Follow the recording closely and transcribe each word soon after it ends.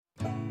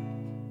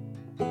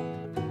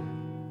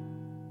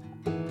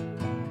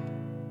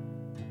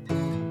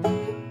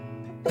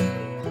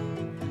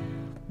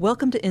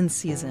Welcome to In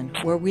Season,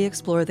 where we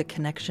explore the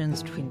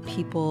connections between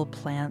people,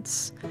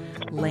 plants,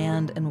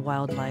 land, and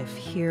wildlife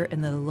here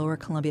in the Lower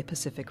Columbia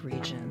Pacific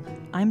region.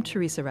 I'm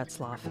Teresa,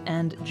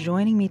 and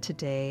joining me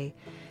today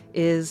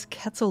is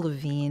Ketzel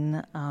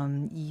Levine.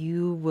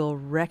 You will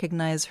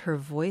recognize her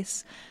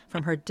voice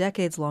from her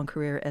decades-long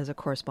career as a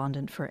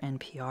correspondent for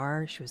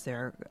NPR. She was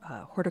their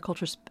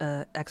horticulture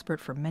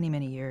expert for many,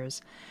 many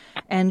years.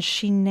 And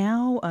she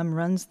now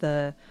runs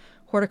the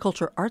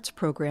Horticulture Arts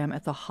Program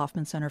at the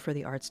Hoffman Center for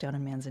the Arts down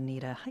in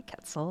Manzanita. Hi,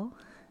 Ketzel.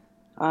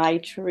 Hi,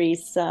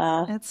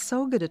 Teresa. It's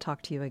so good to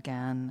talk to you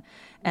again.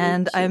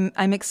 And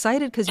I'm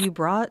excited because you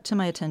brought to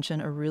my attention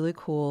a really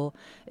cool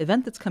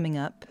event that's coming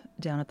up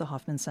down at the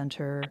Hoffman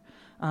Center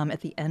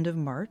at the end of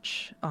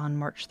March, on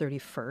March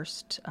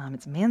 31st.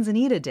 It's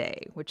Manzanita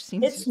Day, which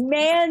seems... It's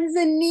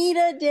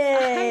Manzanita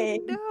Day!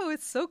 I know,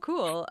 it's so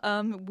cool.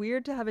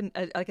 Weird to have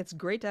it's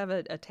great to have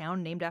a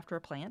town named after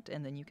a plant,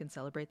 and then you can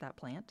celebrate that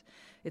plant.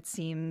 It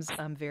seems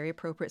very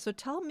appropriate. So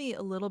tell me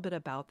a little bit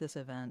about this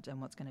event and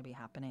what's going to be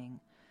happening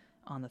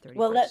on the 31st.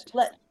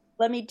 Well,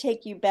 let me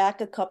take you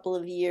back a couple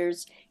of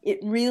years.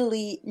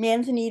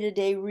 Manzanita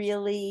Day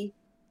really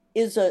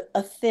is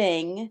a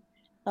thing.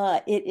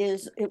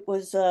 It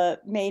was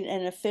made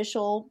an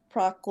official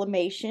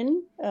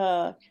proclamation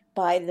by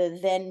the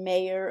then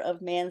mayor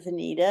of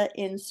Manzanita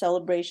in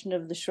celebration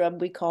of the shrub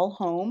we call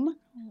home,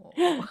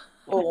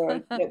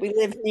 or that we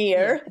live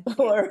near,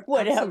 or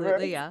whatever.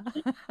 Absolutely, yeah.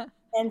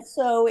 And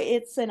so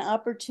it's an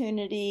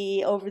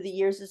opportunity, over the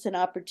years, it's an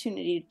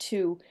opportunity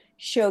to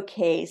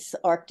showcase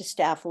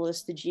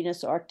Arctostaphylos, the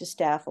genus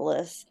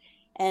Arctostaphylos,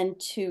 and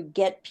to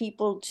get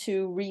people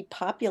to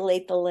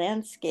repopulate the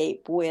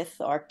landscape with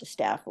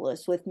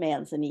Arctostaphylos, with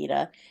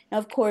Manzanita. Now,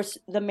 of course,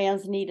 the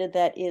Manzanita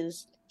that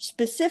is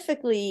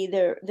specifically,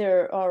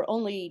 there are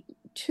only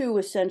two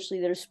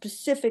essentially that are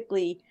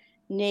specifically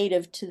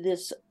native to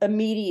this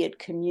immediate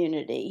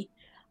community.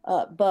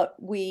 But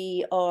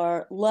we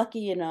are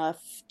lucky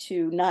enough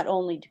to not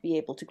only to be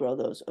able to grow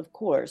those, of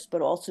course,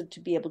 but also to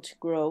be able to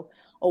grow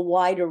a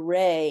wide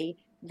array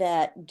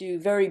that do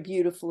very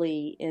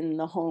beautifully in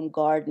the home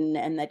garden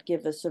and that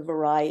give us a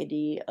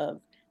variety of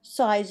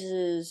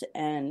sizes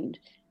and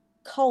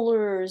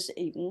colors,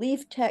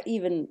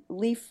 even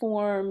leaf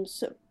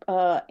forms,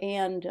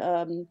 and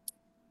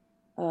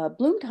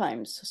bloom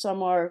times.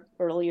 Some are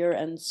earlier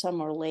and some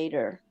are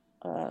later.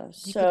 You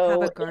could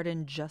have a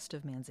garden just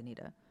of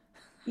Manzanita.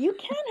 You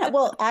can have,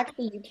 well,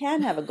 actually, you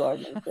can have a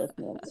garden of just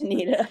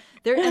Manzanita.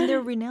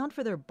 They're renowned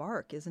for their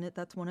bark, isn't it?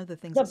 That's one of the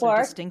things that's so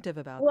distinctive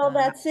about them. Well,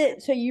 that's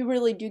it. So you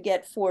really do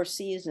get 4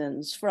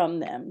 seasons from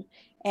them.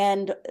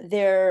 And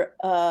they're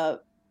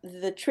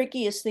the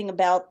trickiest thing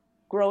about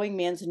growing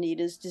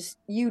Manzanitas is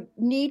you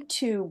need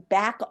to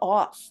back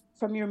off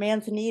from your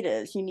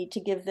Manzanitas. You need to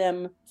give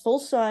them full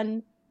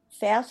sun,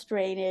 fast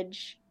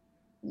drainage,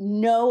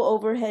 no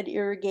overhead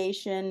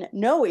irrigation,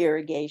 no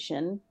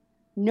irrigation,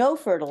 no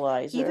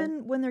fertilizer.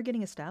 Even when they're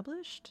getting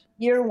established?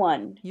 Year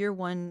one,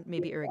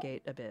 maybe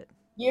irrigate a bit.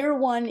 Year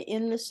one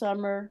in the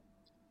summer,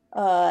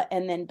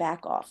 and then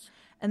back off.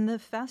 And the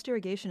fast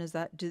irrigation, is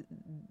that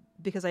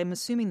because I'm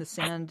assuming the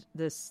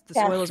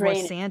soil is more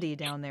sandy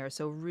down there,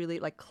 so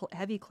really like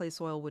heavy clay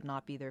soil would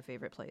not be their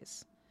favorite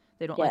place.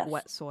 They don't like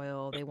wet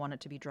soil. They want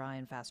it to be dry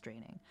and fast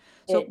draining.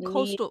 So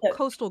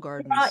coastal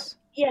gardens.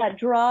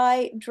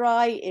 Dry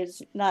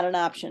is not an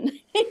option,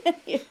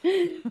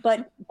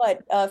 but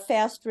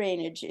fast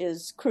drainage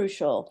is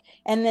crucial.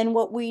 And then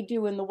what we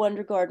do in the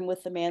Wonder Garden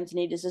with the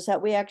Manzanitas is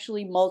that we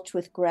actually mulch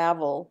with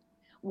gravel,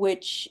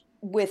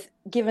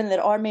 given that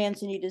our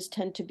Manzanitas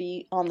tend to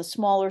be on the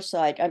smaller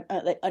side,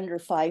 under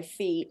 5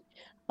 feet.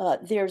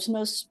 There's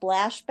no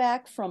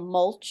splashback from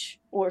mulch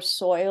or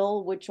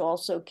soil, which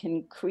also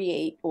can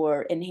create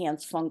or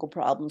enhance fungal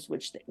problems,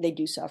 which they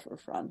do suffer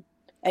from.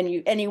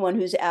 And anyone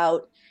who's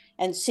out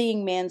and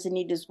seeing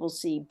Manzanitas will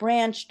see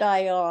branch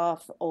die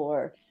off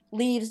or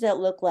leaves that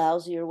look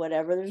lousy or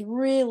whatever. There's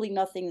really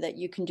nothing that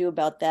you can do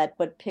about that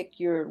but pick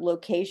your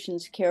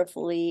locations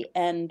carefully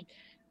and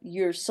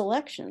your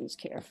selections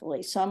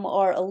carefully. Some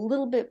are a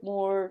little bit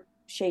more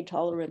shade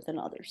tolerant than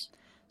others.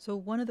 So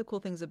one of the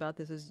cool things about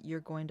this is you're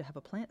going to have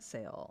a plant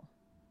sale,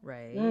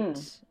 right?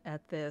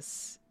 At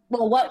this.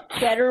 Well, what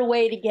better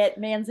way to get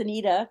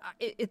Manzanita?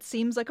 It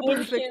seems like a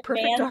perfect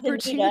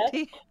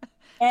opportunity.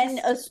 And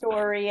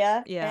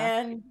Astoria,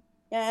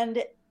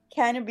 and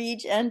Cannon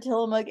Beach, and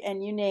Tillamook,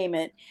 and you name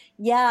it.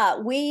 Yeah,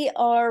 we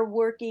are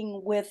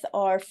working with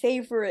our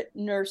favorite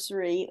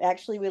nursery.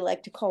 Actually, we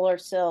like to call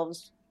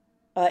ourselves,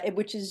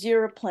 which is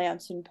Zira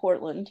Plants in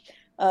Portland.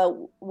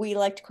 We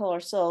like to call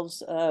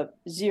ourselves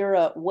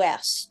Zira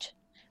West.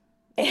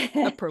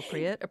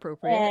 Appropriate.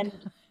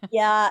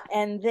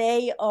 And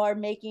they are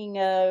making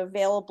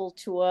available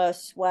to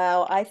us.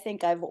 Wow, I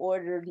think I've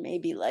ordered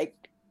maybe like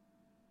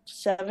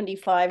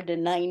 75 to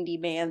 90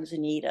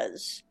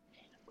 Manzanitas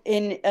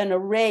in an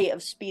array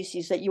of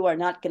species that you are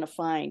not going to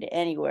find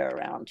anywhere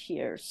around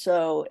here.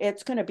 So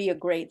it's going to be a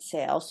great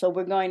sale. So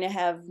we're going to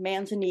have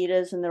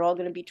Manzanitas, and they're all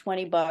going to be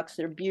 $20.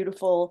 They're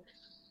beautiful.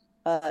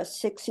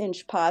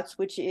 6-inch pots,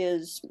 which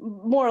is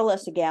more or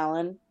less a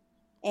gallon.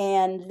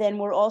 And then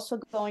we're also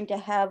going to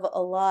have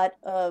a lot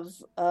of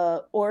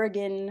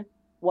Oregon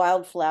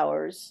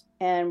wildflowers,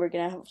 and we're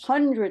going to have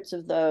hundreds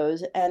of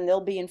those, and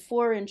they'll be in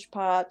 4-inch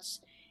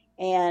pots.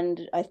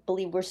 And I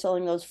believe we're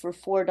selling those for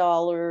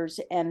 $4,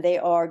 and they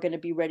are going to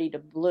be ready to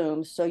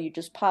bloom. So you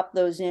just pop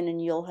those in,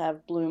 and you'll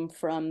have bloom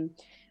from,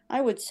 I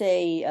would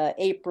say,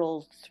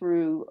 April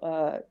through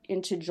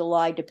into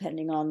July,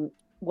 depending on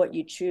what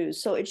you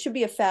choose. So it should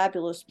be a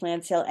fabulous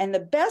plant sale. And the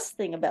best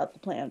thing about the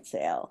plant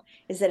sale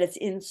is that it's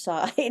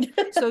inside.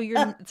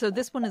 So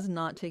this one is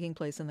not taking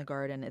place in the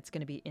garden. It's going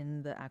to be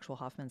in the actual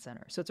Hoffman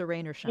Center. So it's a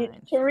rain or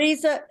shine.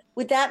 Teresa,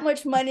 with that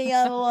much money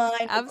on the line,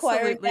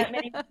 acquiring Absolutely. that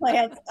many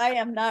plants, I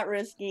am not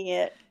risking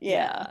it.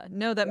 Yeah.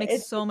 No, that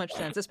makes so much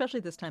sense,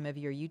 especially this time of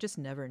year. You just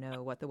never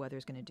know what the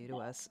weather's going to do to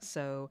us.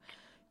 So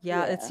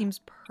yeah, it seems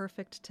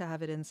perfect to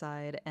have it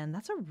inside. And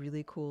that's a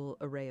really cool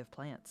array of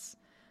plants.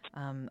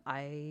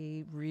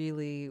 I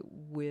really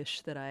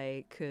wish that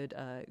I could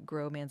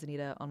grow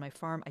manzanita on my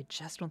farm. I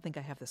just don't think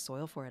I have the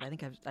soil for it. I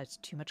think it's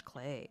too much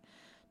clay,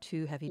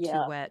 too heavy,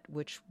 too wet,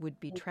 which would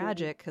be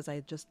tragic because I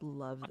just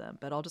love them.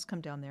 But I'll just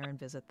come down there and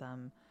visit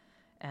them.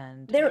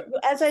 And there,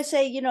 as I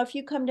say, if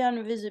you come down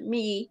and visit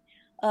me,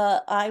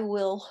 I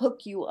will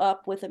hook you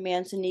up with a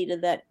manzanita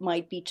that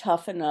might be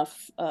tough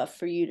enough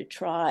for you to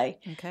try.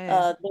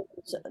 okay.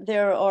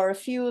 There are a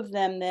few of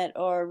them that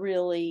are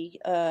really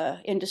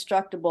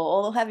indestructible.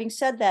 Although, having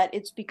said that,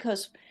 it's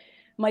because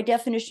my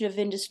definition of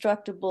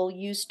indestructible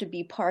used to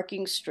be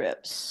parking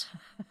strips,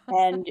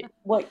 and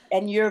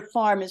your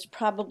farm is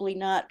probably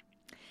not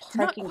It's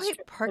not parking quite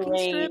strip parking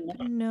strip,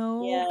 terrain.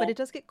 no, Yeah, but it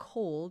does get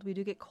cold. We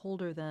do get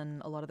colder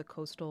than a lot of the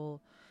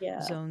coastal yeah,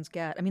 zones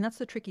get. I mean, that's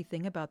the tricky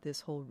thing about this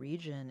whole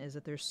region is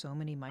that there's so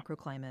many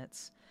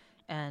microclimates.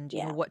 And,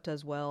 yeah. what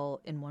does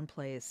well in one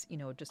place,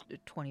 just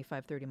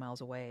 25, 30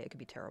 miles away, it could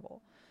be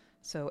terrible.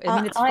 So, I I,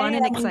 mean, it's I fun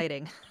and am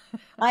exciting.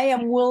 I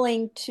am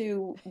willing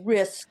to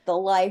risk the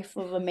life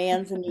of a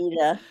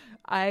manzanita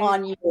I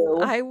on you.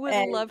 I would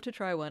And love to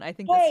try one. I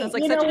think that hey, sounds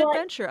like you such know an what?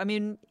 adventure. I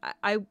mean,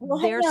 Well,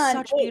 hang they're on.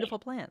 such Wait, beautiful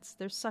plants.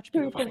 They're such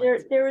beautiful Teresa, there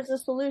plants. there is a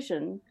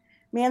solution.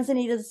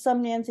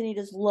 Some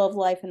manzanitas love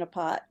life in a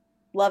pot.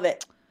 Love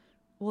it.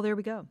 Well, there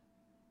we go.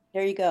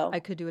 There you I go.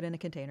 could do it in a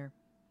container.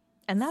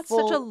 And that's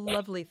such a Full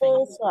lovely thing.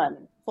 full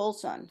sun. Full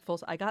sun.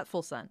 I got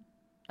full sun.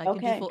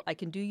 Okay. I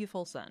can do you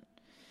full sun.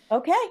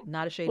 Okay.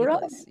 Not a shady We're on.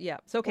 place. Yeah.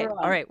 It's okay. We're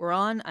All on. right, we're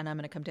on and I'm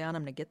going to come down.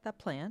 I'm going to get that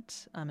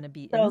plant. I'm going to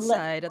be So let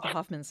inside at the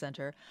Hoffman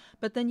Center.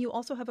 But then you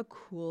also have a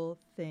cool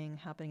thing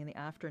happening in the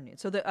afternoon.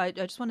 So I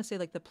just want to say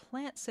like the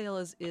plant sale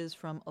is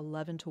from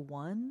 11 to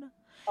 1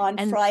 on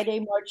and Friday,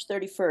 March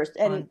 31st.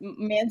 And on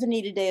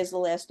Manzanita Day is the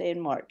last day in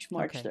March,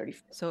 March okay.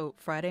 31st. So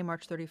Friday,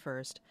 March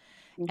 31st.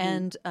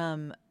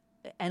 Hmm.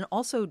 And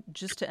also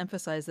just to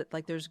emphasize that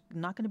like there's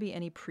not going to be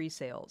any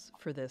pre-sales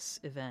for this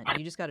event.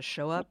 You just got to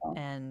show up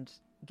and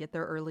get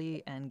there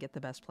early and get the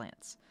best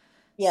plants.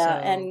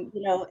 Yeah, So and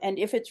and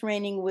if it's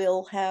raining,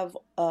 we'll have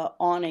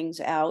awnings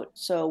out,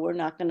 so we're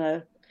not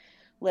gonna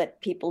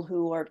let people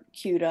who are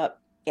queued up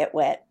get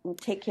wet. We'll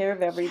take care of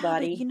yeah, but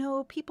everybody.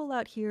 people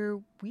out here,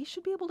 we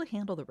should be able to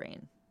handle the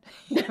rain.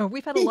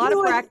 We've had a lot You of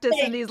would practice in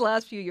think. these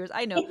last few years.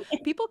 I know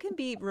people can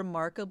be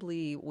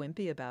remarkably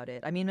wimpy about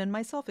it. I mean, and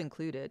myself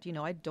included.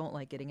 I don't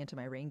like getting into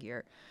my rain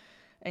gear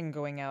and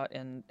going out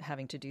and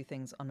having to do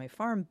things on my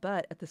farm.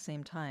 But at the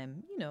same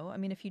time, I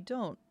mean, if you're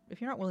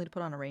not willing to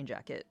put on a rain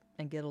jacket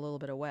and get a little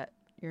bit of wet,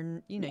 Yeah,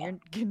 you're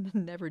gonna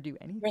never do you're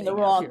in the anything out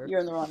wrong. here. You're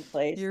in the wrong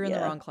place. You're in the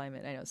Yeah, wrong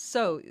climate. I know.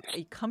 So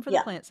you come for the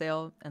yeah. plant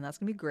sale, and that's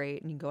gonna be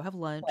great. And you can go have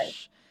Right,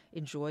 lunch,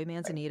 enjoy right,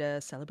 Manzanita,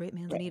 celebrate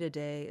right, Manzanita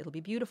Day. It'll be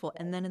beautiful.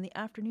 And right. then in the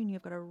afternoon,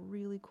 you've got a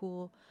really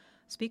cool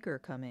speaker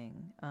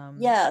coming.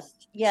 Yes,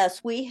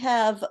 yes. We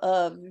have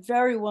a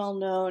very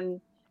well-known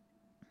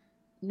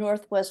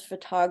Northwest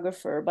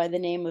photographer by the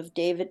name of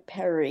David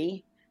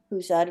Perry,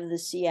 who's out of the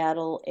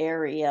Seattle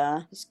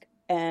area,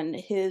 and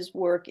his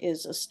work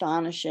is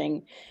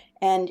astonishing.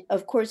 And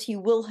of course, he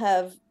will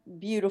have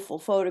beautiful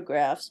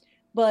photographs.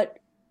 But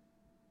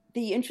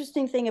the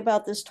interesting thing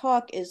about this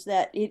talk is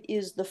that it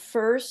is the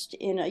first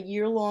in a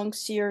year-long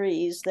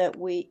series that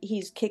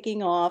he's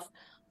kicking off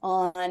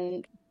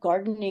on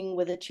gardening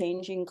with a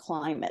changing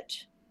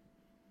climate.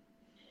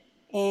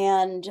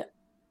 And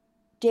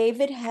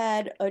David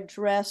had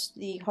addressed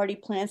the Hardy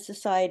Plant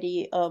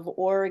Society of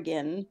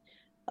Oregon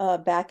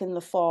back in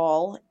the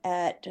fall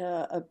at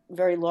a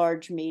very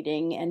large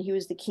meeting, and he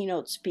was the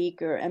keynote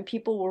speaker, and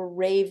people were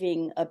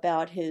raving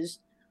about his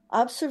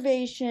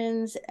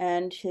observations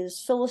and his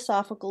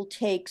philosophical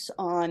takes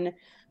on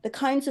the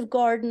kinds of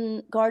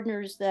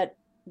gardeners that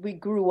we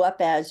grew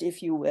up as,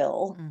 if you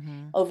will,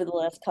 hmm over the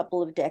last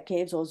couple of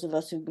decades, those of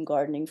us who've been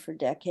gardening for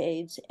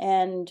decades,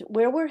 and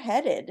where we're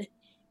headed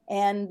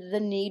and the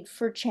need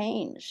for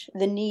change,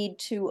 the need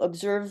to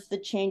observe the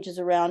changes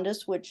around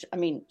us, which I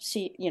mean,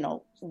 see,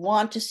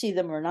 want to see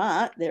them or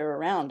not, they're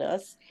around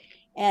us,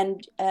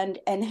 and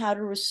how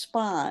to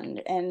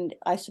respond, and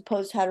I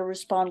suppose how to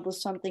respond with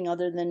something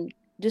other than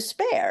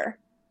despair.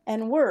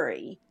 and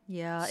worry.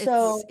 Yeah,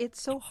 So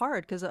it's so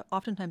hard because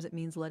oftentimes it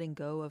means letting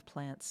go of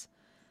plants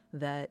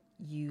that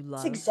you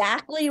it's love.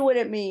 exactly what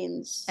it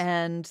means.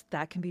 And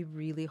that can be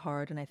really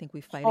hard. And I think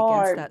we fight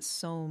against Hard, that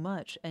so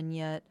much. And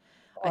yet,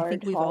 I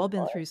think hard, we've hard, all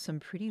been hard. through some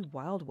pretty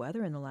wild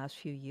weather in the last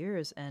few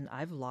years. And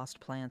I've lost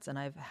plants and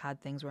I've had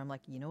things where I'm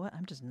like, you know what?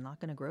 I'm just not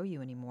going to grow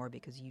you anymore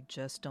because you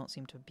just don't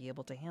seem to be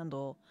able to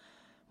handle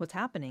what's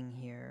happening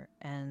here.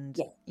 And,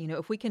 Yes.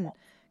 if we can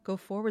go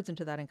forwards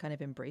into that and kind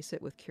of embrace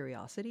it with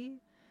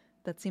curiosity,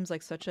 that seems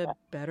like such a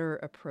better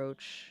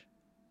approach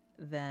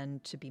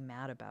than to be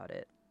mad about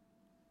it.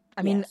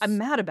 I mean, I'm Yes.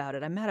 mad about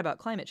it. I'm mad about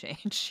climate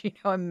change.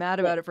 I'm mad Yes.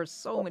 about it for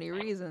so many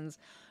reasons.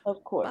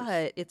 Of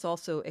course. But it's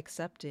also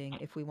accepting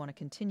if we want to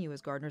continue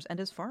as gardeners and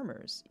as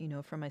farmers,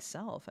 for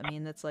myself. I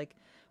mean, it's like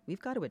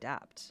we've got to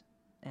adapt.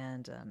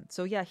 And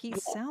so, yeah, he Yeah.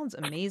 sounds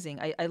amazing.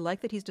 I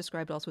like that he's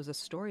described also as a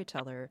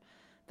storyteller.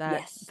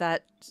 Yes.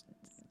 That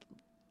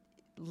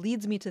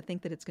leads me to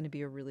think that it's going to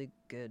be a really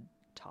good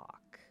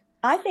talk.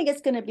 I think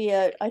it's going to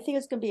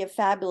be a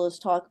fabulous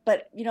talk,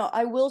 but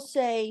I will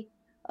say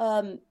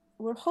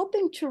we're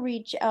hoping to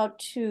reach out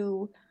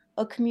to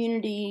a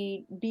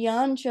community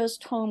beyond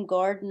just home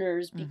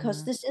gardeners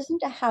because Mm-hmm. this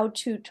isn't a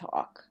how-to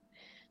talk.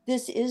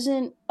 This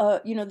isn't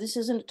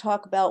a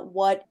talk about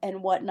what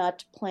and what not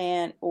to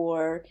plant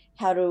or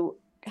how to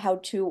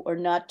or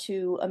not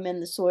to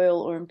amend the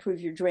soil or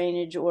improve your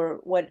drainage or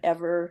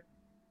whatever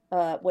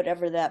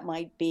that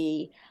might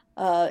be.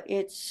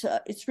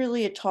 It's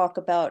really a talk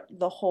about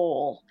the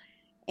whole.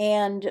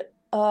 And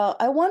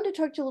I wanted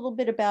to talk to you a little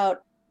bit about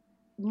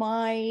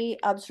my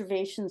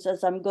observations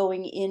as I'm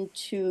going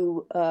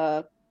into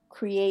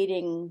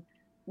creating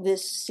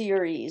this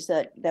series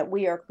that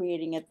we are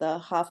creating at the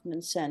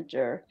Hoffman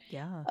Center.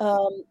 Yeah.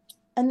 Um,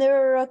 and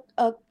there are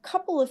a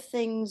couple of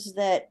things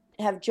that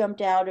have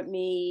jumped out at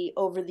me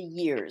over the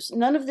years.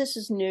 None of this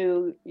is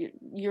new.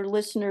 Your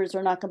listeners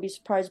are not going to be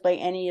surprised by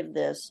any of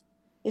this.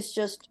 It's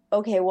just,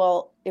 okay,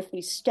 well, if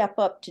we step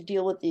up to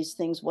deal with these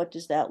things, what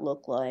does that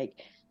look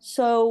like?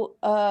 So,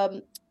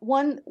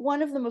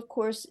 one of them, of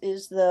course,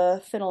 is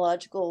the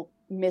phenological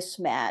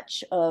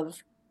mismatch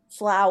of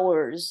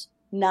flowers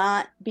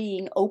not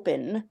being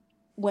open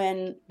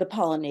when the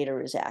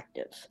pollinator is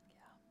active,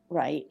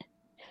 right?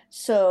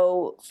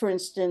 So, for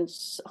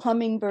instance,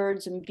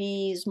 hummingbirds and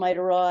bees might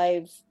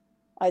arrive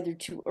either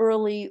too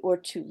early or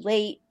too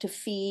late to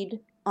feed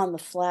on the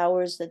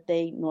flowers that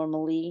they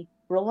normally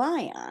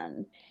rely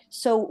on.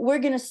 So, we're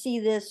going to see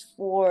this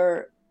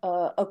for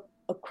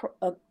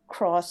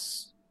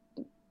across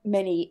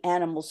many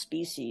animal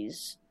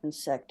species,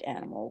 insect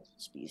animal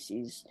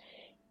species,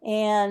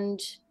 and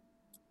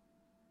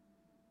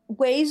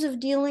ways of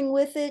dealing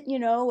with it.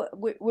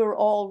 We're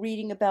all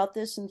reading about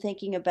this and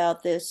thinking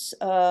about this.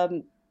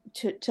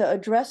 To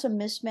address a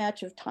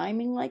mismatch of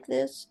timing like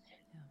this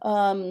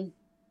um,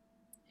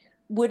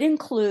 would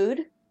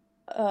include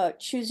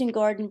choosing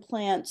garden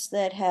plants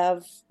that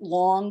have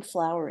long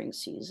flowering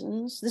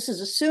seasons. This is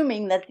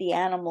assuming that the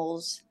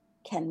animals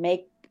can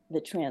make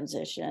the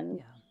transition.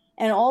 Yeah.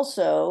 And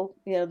also,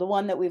 the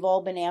one that we've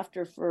all been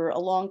after for a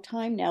long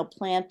time now,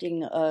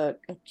 planting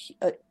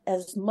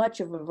as much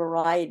of a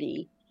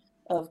variety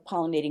of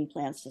pollinating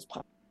plants as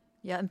possible.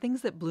 Yeah, and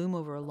things that bloom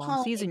over a long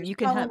season, Pollinators, you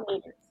can have.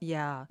 pollinators.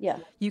 Yeah, Yeah,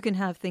 you can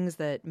have things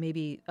that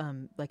maybe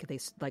like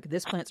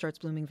this plant starts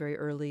blooming very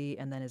early,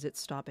 and then as it's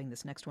stopping,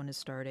 this next one is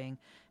starting.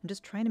 And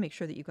just trying to make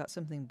sure that you've got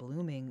something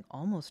blooming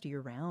almost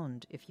year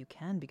round if you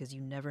can, because you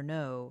never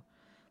know,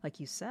 like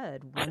you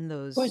said, when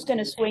who's those. going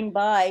to swing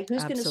by?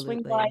 Who's going to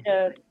swing by Absolutely.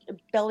 to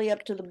belly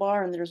up to the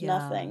bar and there's Yeah,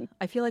 nothing?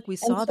 I feel like we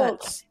And saw so,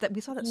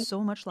 that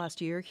so much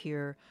last year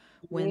here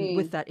when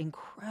with mm, that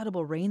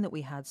incredible rain that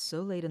we had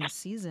so late in the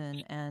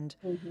season and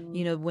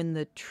mhm, when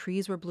the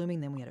trees were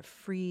blooming then we had a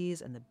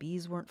freeze and the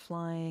bees weren't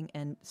flying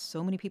and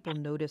so many people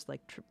noticed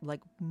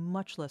like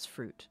much less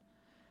fruit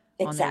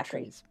on their exactly,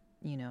 trees,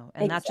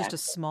 and that's just a exactly,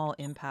 small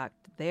impact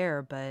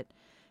there, but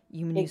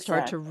when you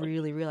start to exactly.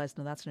 really realize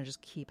no that's going to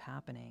just keep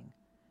happening.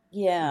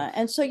 Yeah, Oof.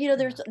 and so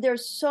Yeah.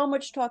 there's so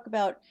much talk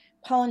about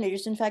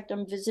pollinators. In fact,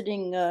 I'm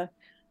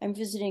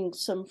visiting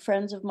some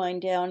friends of mine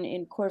down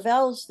in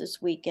Corvallis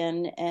this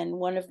weekend, and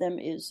one of them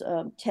is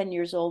 10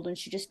 years old, and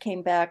she just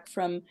came back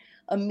from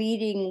a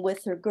meeting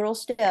with her Girl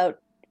Scout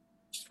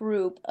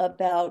troop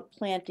about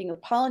planting a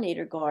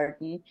pollinator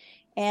garden,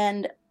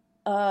 and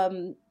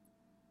um,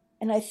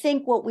 and I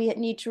think what we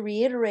need to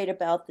reiterate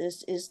about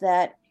this is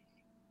that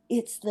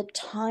it's the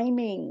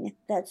timing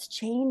that's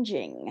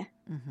changing.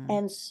 Mm-hmm.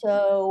 And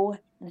so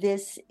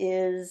this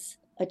is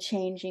a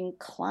changing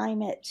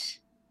climate.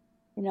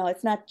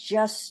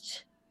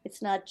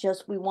 It's not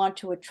just we want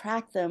to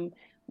attract them.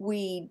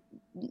 We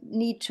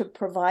need to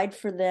provide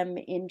for them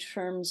in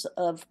terms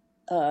of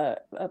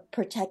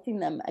protecting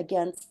them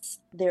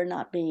against their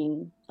not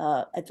being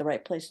at the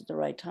right place at the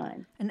right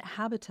time. And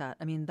habitat,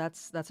 I mean,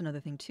 that's another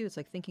thing too. It's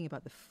like thinking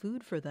about the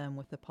food for them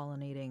with the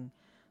pollinating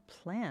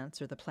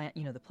plants or the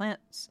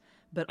plants,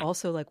 but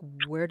also like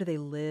where do they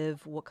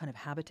live? What kind of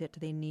habitat do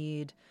they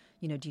need?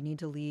 Do you need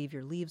to leave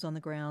your leaves on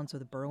the ground so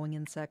the burrowing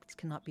insects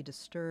cannot be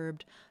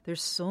disturbed?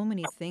 There's so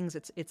many things.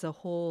 It's a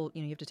whole,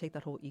 you have to take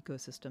that whole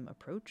ecosystem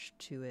approach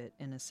to it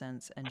in a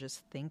sense and just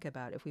think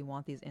about if we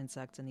want these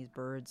insects and these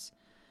birds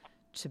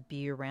to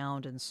be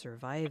around and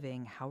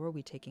surviving, how are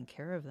we taking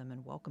care of them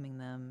and welcoming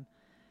them,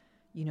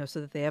 so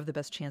that they have the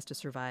best chance to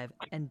survive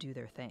and do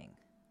their thing.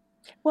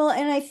 Well,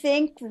 and I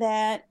think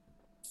that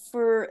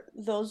for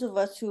those of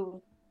us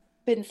who've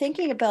been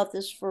thinking about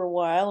this for a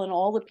while, and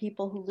all the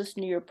people who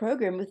listen to your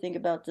program who think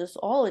about this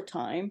all the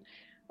time,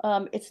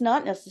 it's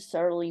not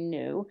necessarily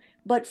new.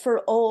 But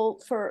for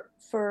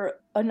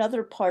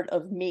another part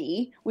of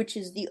me, which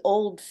is the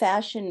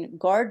old-fashioned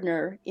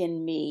gardener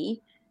in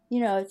me,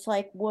 it's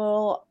like,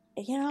 well,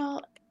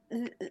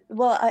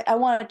 I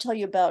want to tell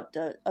you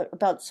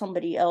about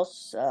somebody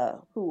else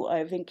who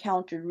I've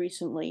encountered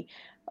recently.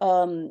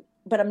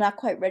 But I'm not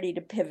quite ready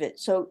to pivot.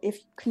 So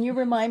can you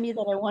remind me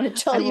that I want to I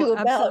tell will you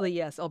about? absolutely,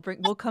 yes.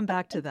 We'll come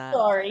back to that.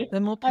 Sorry,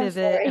 Then we'll I'm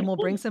pivot and sorry. we'll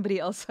bring somebody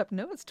else up.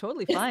 No, it's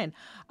totally fine.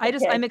 I'm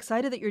Okay.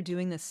 excited that you're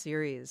doing this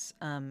series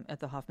at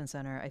the Hoffman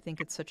Center. I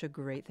think it's such a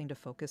great thing to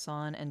focus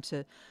on and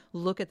to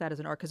look at that as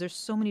an art because there's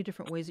so many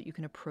different ways that you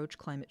can approach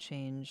climate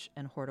change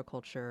and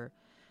horticulture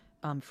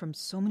from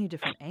so many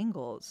different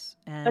angles.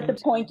 But the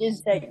And point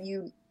is that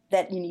you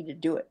need to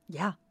do it.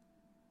 yeah,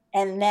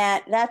 And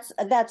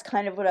that's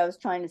kind of what I was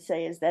trying to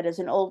say is that as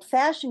an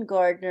old-fashioned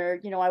gardener,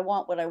 I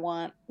want what I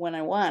want when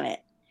I want it.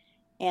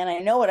 And I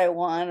know what I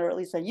want, or at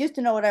least I used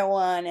to know what I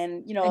want,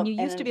 and and you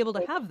used to be able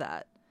to have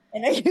that.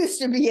 and I used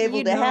to be able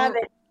You to have know,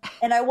 it,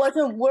 and I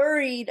wasn't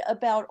worried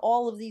about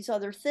all of these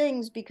other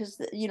things because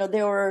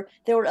there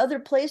were other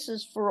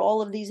places for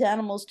all of these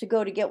animals to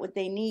go to get what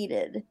they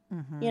needed.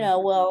 hmm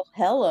Well,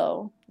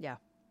 hello. yeah,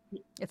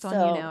 it's on you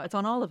So now. It's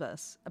on all of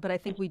us. But I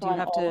think it's we do on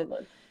have all to of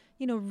us.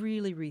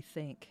 really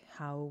rethink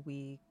how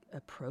we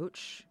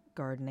approach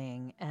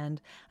gardening.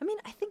 And I mean,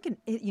 I think,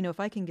 if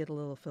I can get a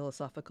little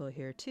philosophical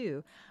here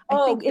too, I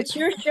Oh, think that, it's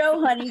your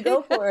show, honey.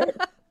 Go for it.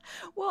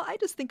 well, I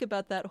just think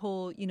about that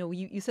whole,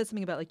 you said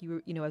something about like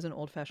as an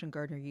old fashioned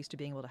gardener, you're used to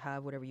being able to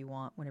have whatever you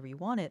want whenever you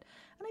want it.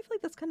 And I feel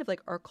like that's kind of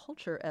like our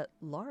culture at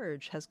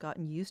large has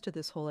gotten used to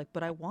this whole like,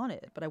 but I want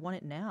it, but I want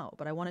it now,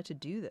 but I want it to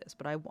do this,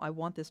 but I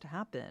want this to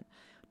happen.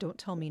 Don't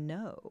tell me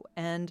no.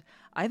 And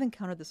I've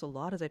encountered this a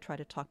lot as I try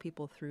to talk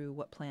people through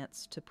what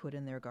plants to put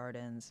in their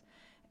gardens.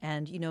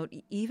 And,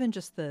 even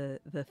just the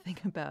thing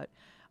about,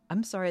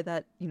 I'm sorry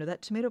that,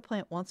 that tomato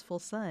plant wants full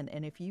sun.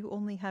 And if you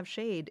only have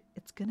shade,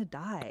 it's going to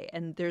die.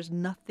 And there's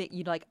nothing,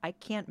 like, I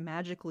can't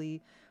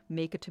magically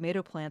make a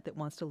tomato plant that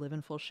wants to live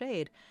in full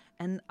shade.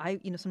 And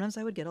sometimes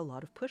I would get a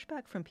lot of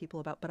pushback from people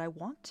about, but I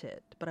want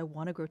it, but I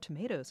want to grow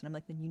tomatoes. And I'm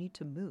like, then you need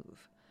to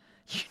move.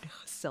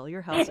 Sell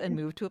your house and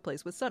move to a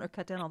place with sun or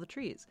cut down all the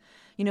trees.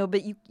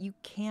 But you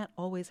can't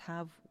always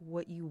have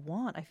what you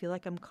want. I feel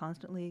like I'm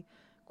constantly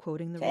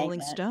quoting the Saying Rolling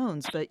that.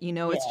 Stones, but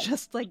it's Yeah.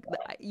 just like,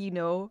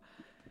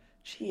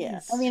 Yeah.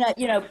 I jeez. mean,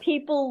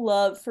 people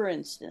love, for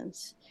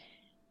instance,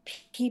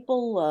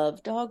 people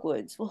love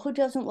dogwoods. Well, who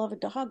doesn't love a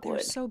They're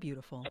dogwood? so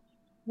beautiful.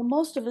 Well,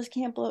 most of us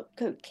can't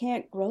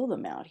grow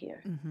them out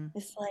here. Hmm.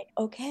 It's like,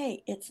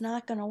 okay, it's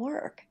not going to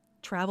work.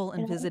 Travel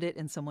and You know? visit it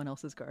in someone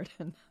else's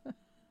garden.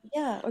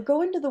 Yeah, or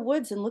go into the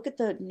woods and look at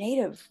the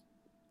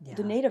Yeah.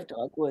 native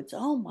dogwoods.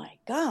 Oh my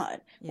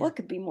God, Yeah. what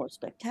could be more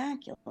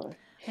spectacular?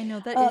 I know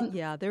that Um,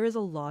 yeah, there is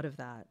a lot of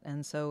that.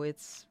 And so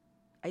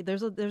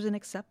there's an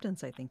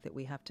acceptance I think that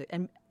we have to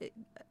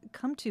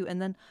come to,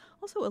 and then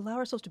also allow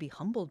ourselves to be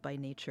humbled by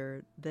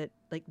nature, that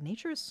like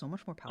nature is so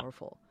much more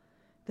powerful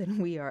than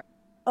we are.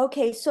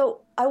 okay,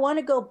 so I want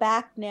to go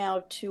back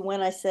now to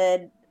when I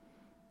said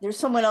there's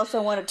someone else I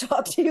want to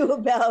talk to you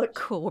about,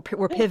 Cool.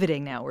 We're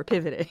pivoting now. We're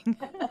pivoting.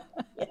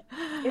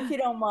 if you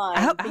don't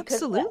mind,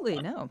 because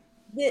Absolutely. No.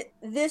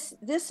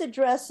 this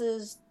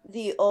addresses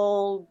the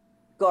old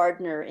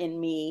gardener in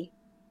me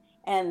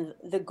and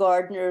the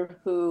gardener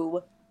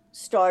who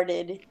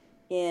started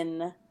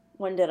in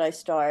when did I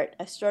start?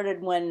 I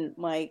started when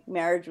my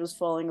marriage was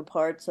falling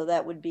apart, so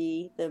that would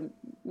be the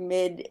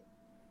mid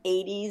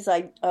 80s.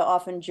 I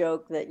often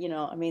joke that,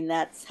 I mean,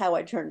 that's how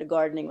I turned to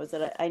gardening was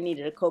that I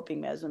needed a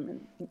coping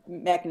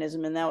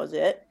mechanism, and that was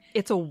it.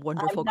 It's a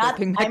wonderful I'm not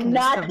coping I'm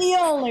not mechanism. the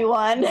only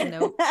one.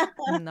 Nope.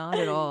 Not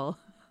at all.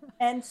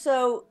 And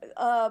so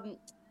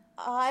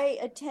I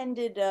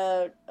attended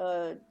a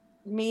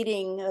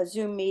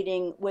Zoom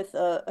meeting with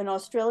an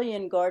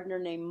Australian gardener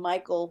named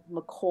Michael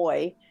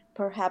McCoy.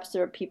 Perhaps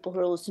there are people who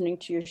are listening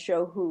to your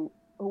show who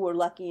were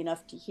lucky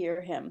enough to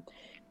hear him.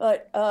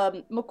 But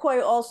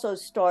McCoy also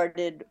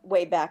started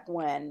way back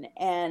when,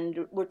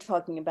 and we're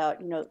talking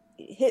about,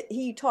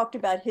 he talked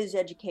about his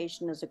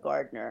education as a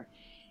gardener.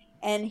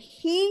 And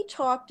he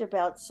talked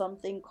about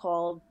something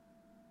called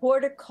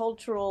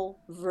horticultural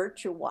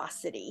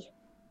virtuosity.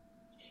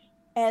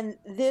 And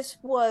this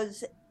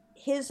was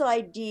his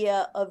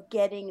idea of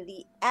getting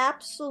the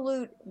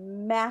absolute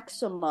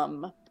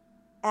maximum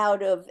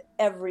out of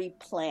every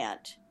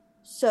plant.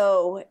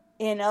 So,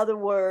 in other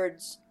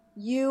words,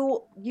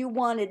 you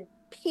wanted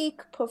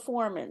peak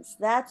performance.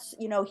 That's,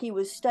 he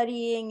was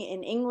studying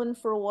in England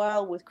for a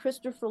while with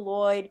Christopher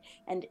Lloyd,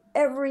 and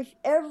every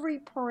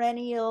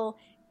perennial,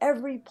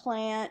 every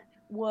plant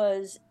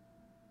was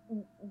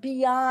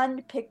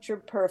beyond picture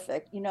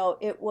perfect.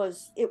 It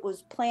was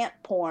plant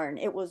porn,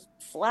 it was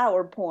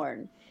flower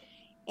porn.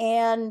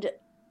 And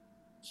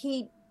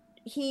he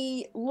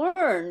he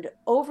learned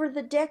over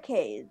the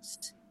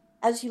decades,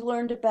 as he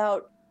learned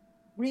about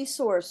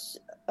resource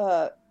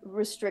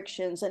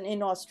restrictions. And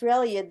in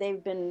Australia,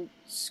 they've been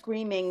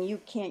screaming, you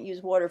can't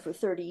use water for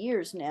 30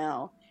 years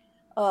now.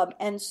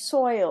 And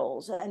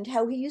soils, and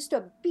how he used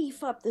to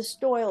beef up the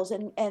soils.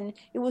 And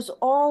it was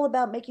all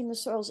about making the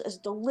soils as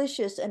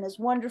delicious and as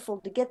wonderful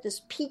to get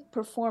this peak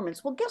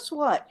performance. Well, guess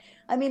what?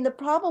 I mean, the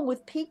problem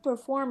with peak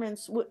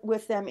performance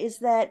with them is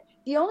that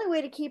the only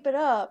way to keep it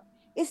up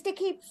is to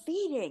keep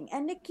feeding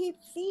and to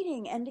keep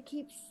feeding and to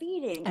keep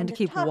feeding And and to to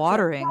keep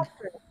watering. top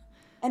dress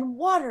and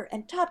water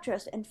and top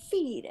dress and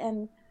feed.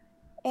 And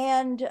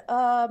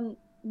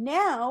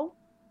now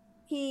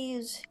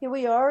here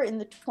we are in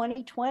the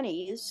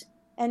 2020s,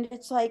 and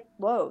it's like,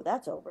 whoa,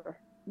 that's over.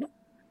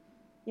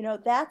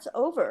 That's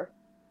over.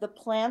 The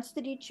plants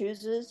that he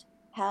chooses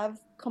have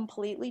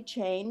completely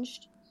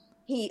changed.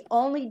 He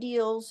only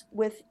deals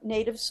with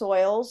native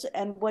soils,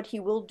 and what he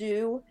will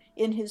do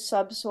in his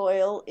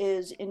subsoil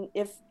is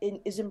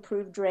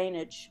improve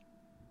drainage,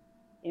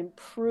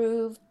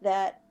 improve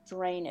that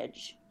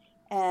drainage,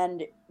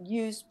 and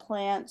use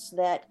plants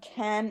that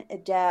can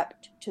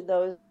adapt to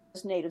those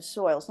native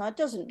soils. Now, it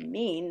doesn't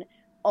mean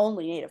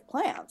only native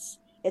plants.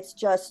 It's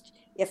just,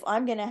 if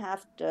I'm going to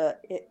have to,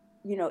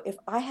 if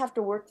I have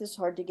to work this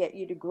hard to get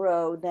you to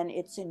grow, then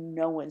it's in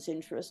no one's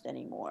interest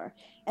anymore.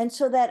 And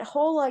so that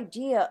whole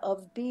idea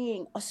of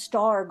being a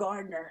star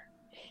gardener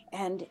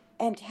and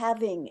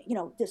having,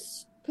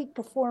 this peak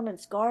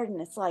performance garden,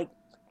 it's like,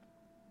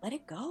 let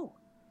it go.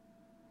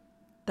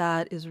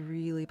 That is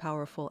really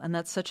powerful. And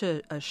that's such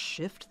a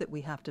shift that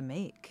we have to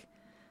make.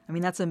 I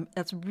mean, that's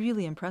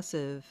really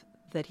impressive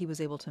that he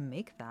was able to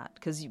make that,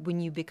 because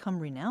when you become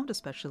renowned,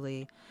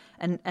 especially,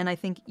 and I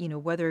think,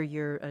 whether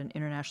you're an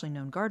internationally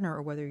known gardener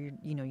or whether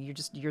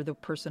you're the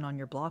person on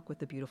your block with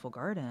the beautiful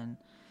garden,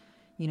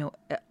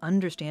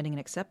 understanding and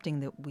accepting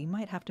that we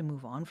might have to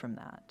move on from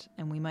that,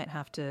 and we might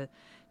have to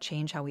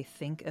change how we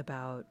think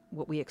about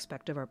what we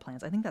expect of our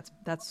plants. I think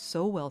that's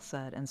so well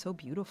said and so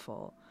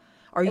beautiful.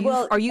 Are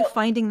you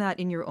finding that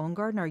in your own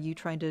garden? Are you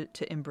trying to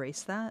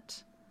embrace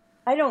that?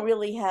 I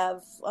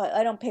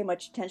don't pay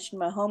much attention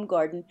to my home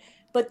garden,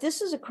 but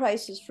this is a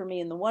crisis for me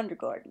in the Wonder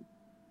Garden.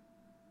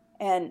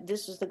 And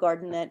this is the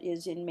garden that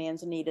is in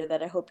Manzanita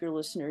that I hope your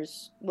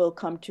listeners will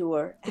come to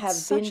or It's have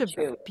been such a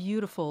to.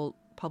 beautiful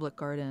public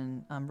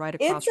garden, right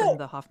across It's from a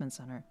the Hoffman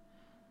Center.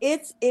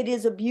 it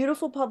is a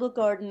beautiful public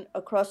garden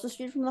across the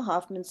street from the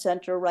Hoffman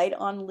Center, right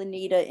on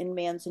Lanita in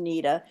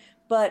Manzanita.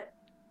 But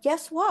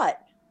guess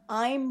what?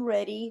 I'm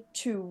ready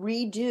to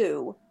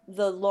redo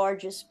the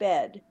largest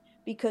bed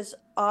because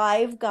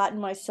I've gotten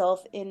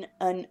myself in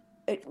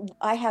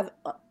I have,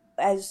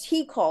 as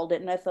he called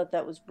it, and I thought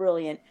that was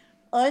brilliant,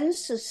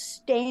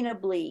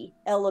 unsustainably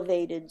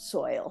elevated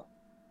soil.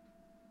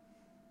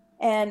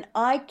 And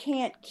I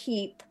can't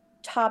keep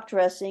top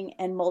dressing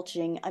and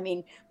mulching. I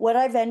mean, what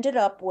I've ended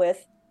up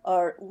with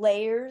are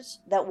layers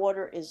that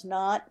water is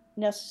not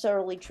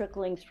necessarily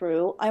trickling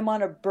through. I'm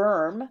on a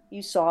berm.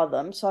 You saw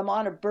them. So I'm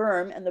on a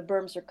berm, and the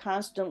berms are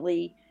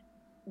constantly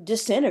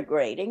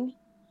disintegrating.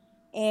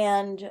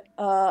 And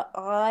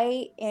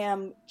I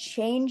am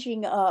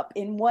changing up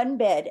in one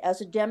bed as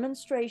a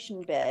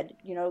demonstration bed,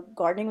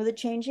 gardening with a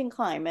changing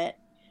climate,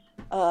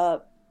 uh,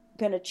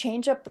 going to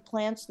change up the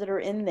plants that are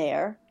in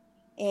there.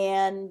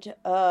 And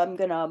I'm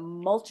going to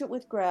mulch it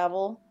with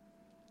gravel.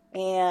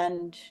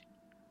 And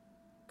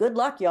good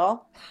luck,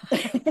 y'all.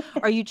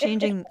 Are you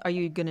changing? Are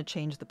you going to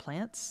change the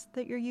plants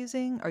that you're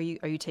using? Are you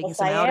taking Yes,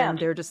 some I out and am.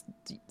 they're just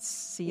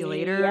see you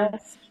later?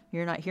 Yes.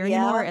 You're not here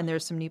anymore, Yeah. and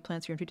there's some new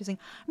plants you're introducing.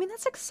 I mean,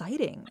 that's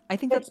exciting. I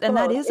think It's and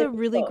that both. is a It's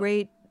really both.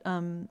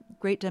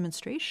 great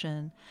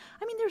demonstration.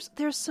 I mean,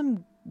 there's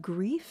some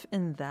grief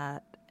in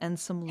that and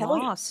some Hell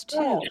loss yeah.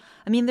 too.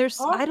 I mean,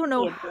 I don't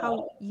know Awfully how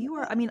involved. you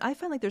are. I mean, I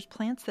find like there's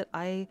plants that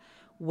I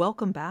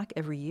welcome back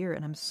every year,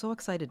 and I'm so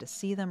excited to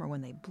see them or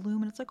when they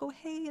bloom, and it's like, oh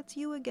hey, it's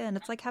you again.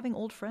 It's like having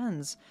old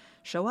friends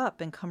show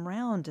up and come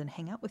round and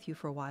hang out with you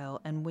for a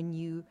while. And when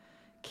you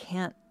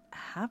can't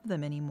have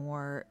them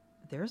anymore,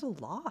 there's a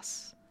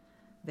loss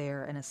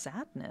there and a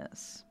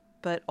sadness,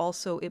 but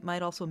also it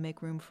might also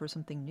make room for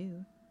something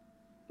new.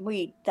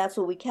 That's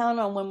what we count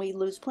on when we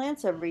lose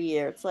plants every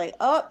year. It's like,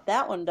 oh,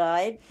 that one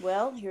died.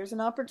 Well, here's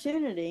an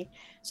opportunity.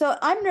 So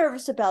I'm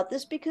nervous about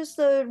this because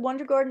the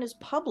Wonder Garden is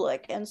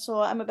public, and so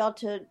I'm about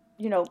to,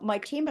 my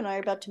team and I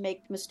are about to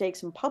make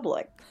mistakes in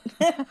public.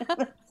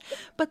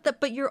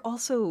 But you're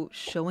also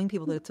showing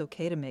people that it's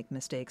okay to make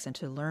mistakes and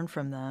to learn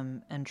from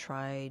them and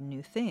try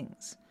new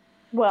things.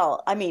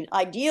 Well, I mean,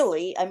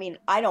 ideally, I mean,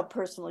 I don't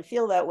personally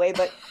feel that way,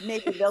 but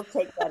maybe they'll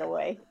take that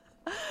away.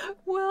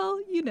 Well,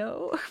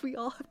 we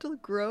all have to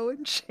grow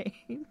and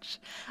change.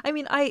 I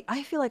mean,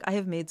 I feel like I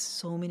have made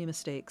so many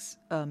mistakes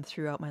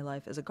throughout my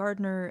life as a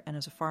gardener and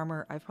as a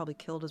farmer. I've probably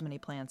killed as many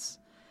plants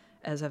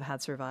as I've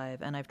had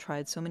survive, and I've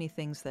tried so many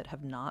things that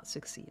have not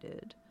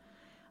succeeded.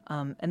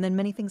 And then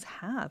many things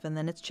have, and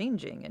then it's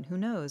changing, and who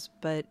knows?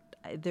 But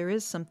there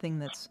is something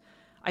that's.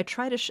 I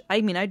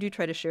do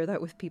try to share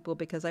that with people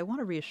because I want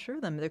to reassure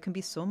them there can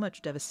be so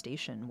much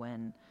devastation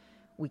when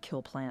we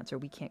kill plants or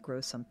we can't grow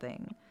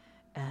something.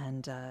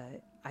 And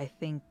I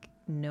think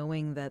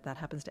knowing that that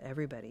happens to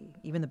everybody,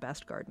 even the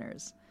best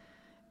gardeners,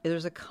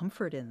 there's a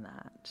comfort in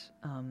that,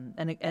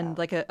 and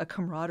like a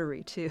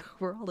camaraderie too.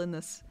 We're all in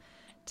this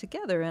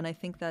together, and I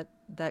think that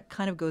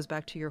kind of goes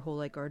back to your whole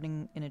like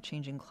gardening in a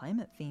changing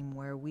climate theme,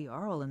 where we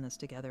are all in this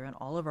together, and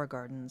all of our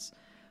gardens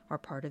are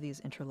part of these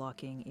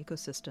interlocking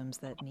ecosystems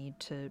that need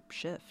to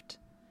shift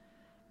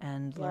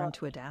and Yeah. learn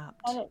to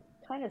adapt.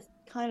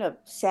 Kind of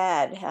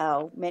sad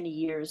how many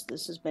years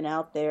this has been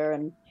out there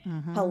and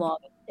how Hmm. long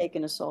it's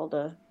taken us all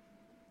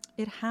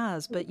It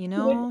has, but to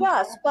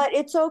adjust. But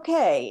it's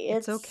okay.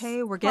 it's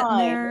okay. We're getting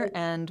Time. there,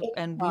 and It's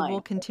we will time.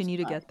 It's continue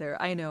to time. get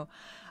there. I know.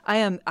 I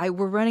am.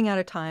 We're running out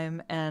of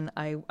time, and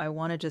I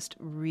want to just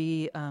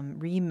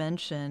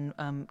re-mention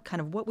kind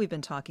of what we've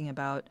been talking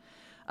about.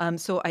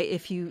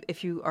 If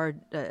you are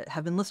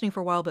have been listening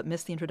for a while but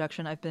missed the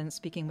introduction, I've been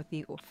speaking with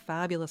the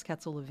fabulous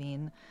Ketzel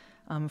Levine,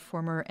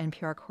 former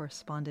NPR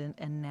correspondent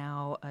and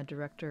now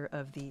director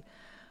of the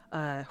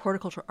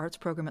horticulture arts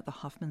program at the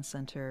Hoffman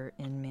Center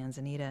in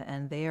Manzanita,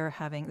 and they're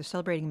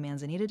celebrating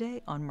Manzanita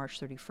Day on March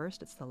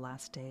 31st. It's the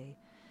last day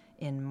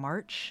in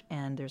March,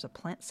 and there's a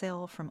plant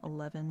sale from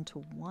 11 to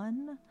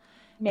 1. And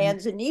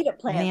Manzanita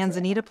plants.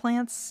 Manzanita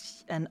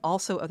plants, and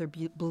also other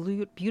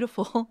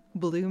beautiful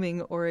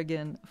blooming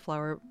Oregon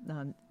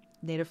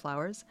native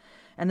flowers.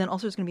 And then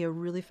also there's going to be a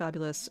really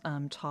fabulous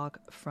talk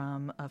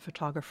from a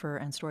photographer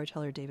and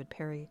storyteller, David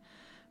Perry,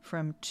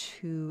 from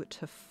 2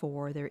 to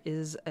 4. There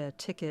is a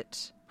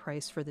ticket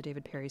price for the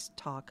David Perry's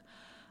talk,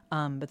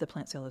 but the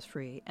plant sale is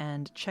free.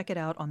 And check it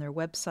out on their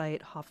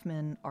website,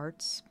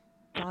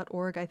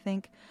 hoffmanarts.org, I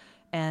think.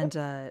 And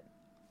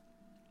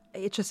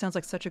it just sounds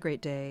like such a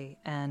great day,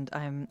 and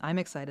I'm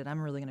excited.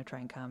 I'm really going to try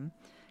and come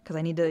because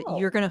I need to. Oh,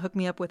 You're going to hook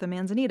me up with a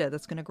manzanita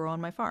that's going to grow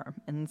on my farm,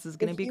 and this is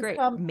going to if be you great.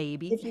 come,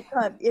 Maybe. if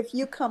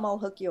you come, I'll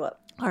hook you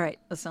up. All right,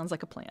 that sounds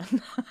like a plan.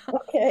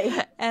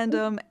 Okay.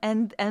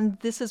 And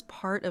this is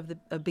part of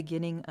a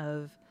beginning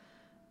of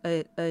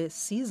a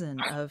season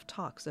of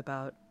talks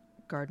about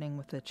gardening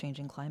with the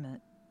changing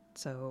climate.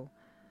 So,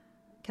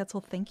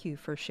 Ketzel, thank you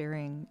for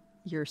sharing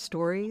your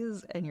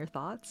stories and your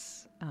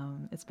thoughts.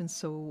 It's been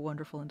so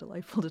wonderful and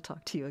delightful to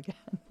talk to you again.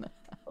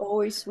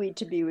 Always sweet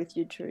to be with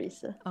you,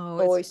 Teresa. Oh,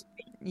 Always.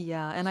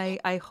 yeah. And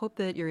I hope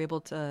that you're able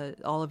to,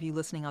 all of you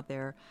listening out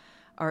there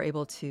are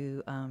able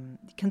to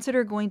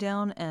consider going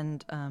down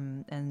and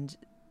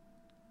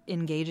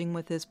engaging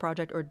with this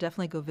project, or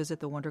definitely go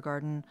visit the Wonder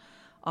Garden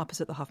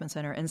opposite the Hoffman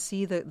Center and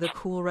see the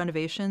cool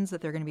renovations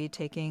that they're going to be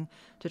taking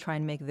to try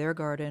and make their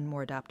garden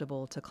more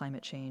adaptable to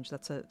climate change.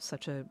 That's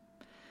such a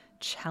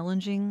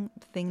challenging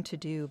thing to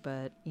do,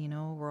 but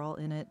we're all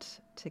in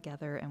it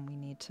together, and we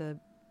need to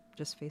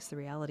just face the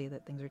reality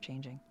that things are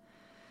changing.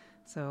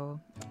 So,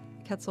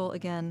 Ketzel,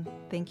 again,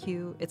 thank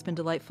you. It's been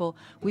delightful.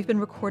 We've been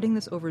recording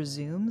this over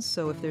Zoom,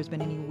 so if there's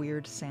been any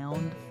weird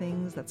sound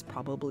things, that's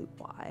probably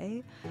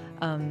why.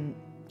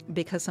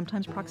 Because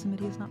sometimes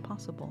proximity is not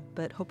possible.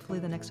 But hopefully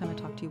the next time I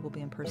talk to you, we'll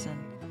be in person,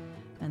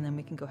 and then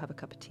we can go have a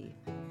cup of tea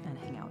and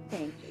hang out.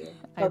 Thank you.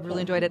 I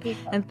really enjoyed it.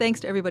 And thanks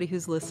to everybody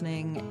who's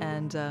listening.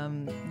 And,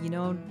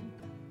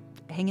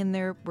 hang in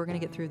there. We're going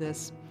to get through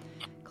this.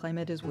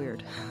 Climate is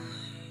weird.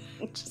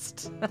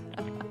 Just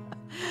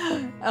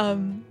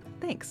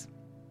thanks.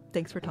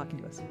 Thanks for talking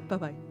to us.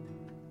 Bye-bye.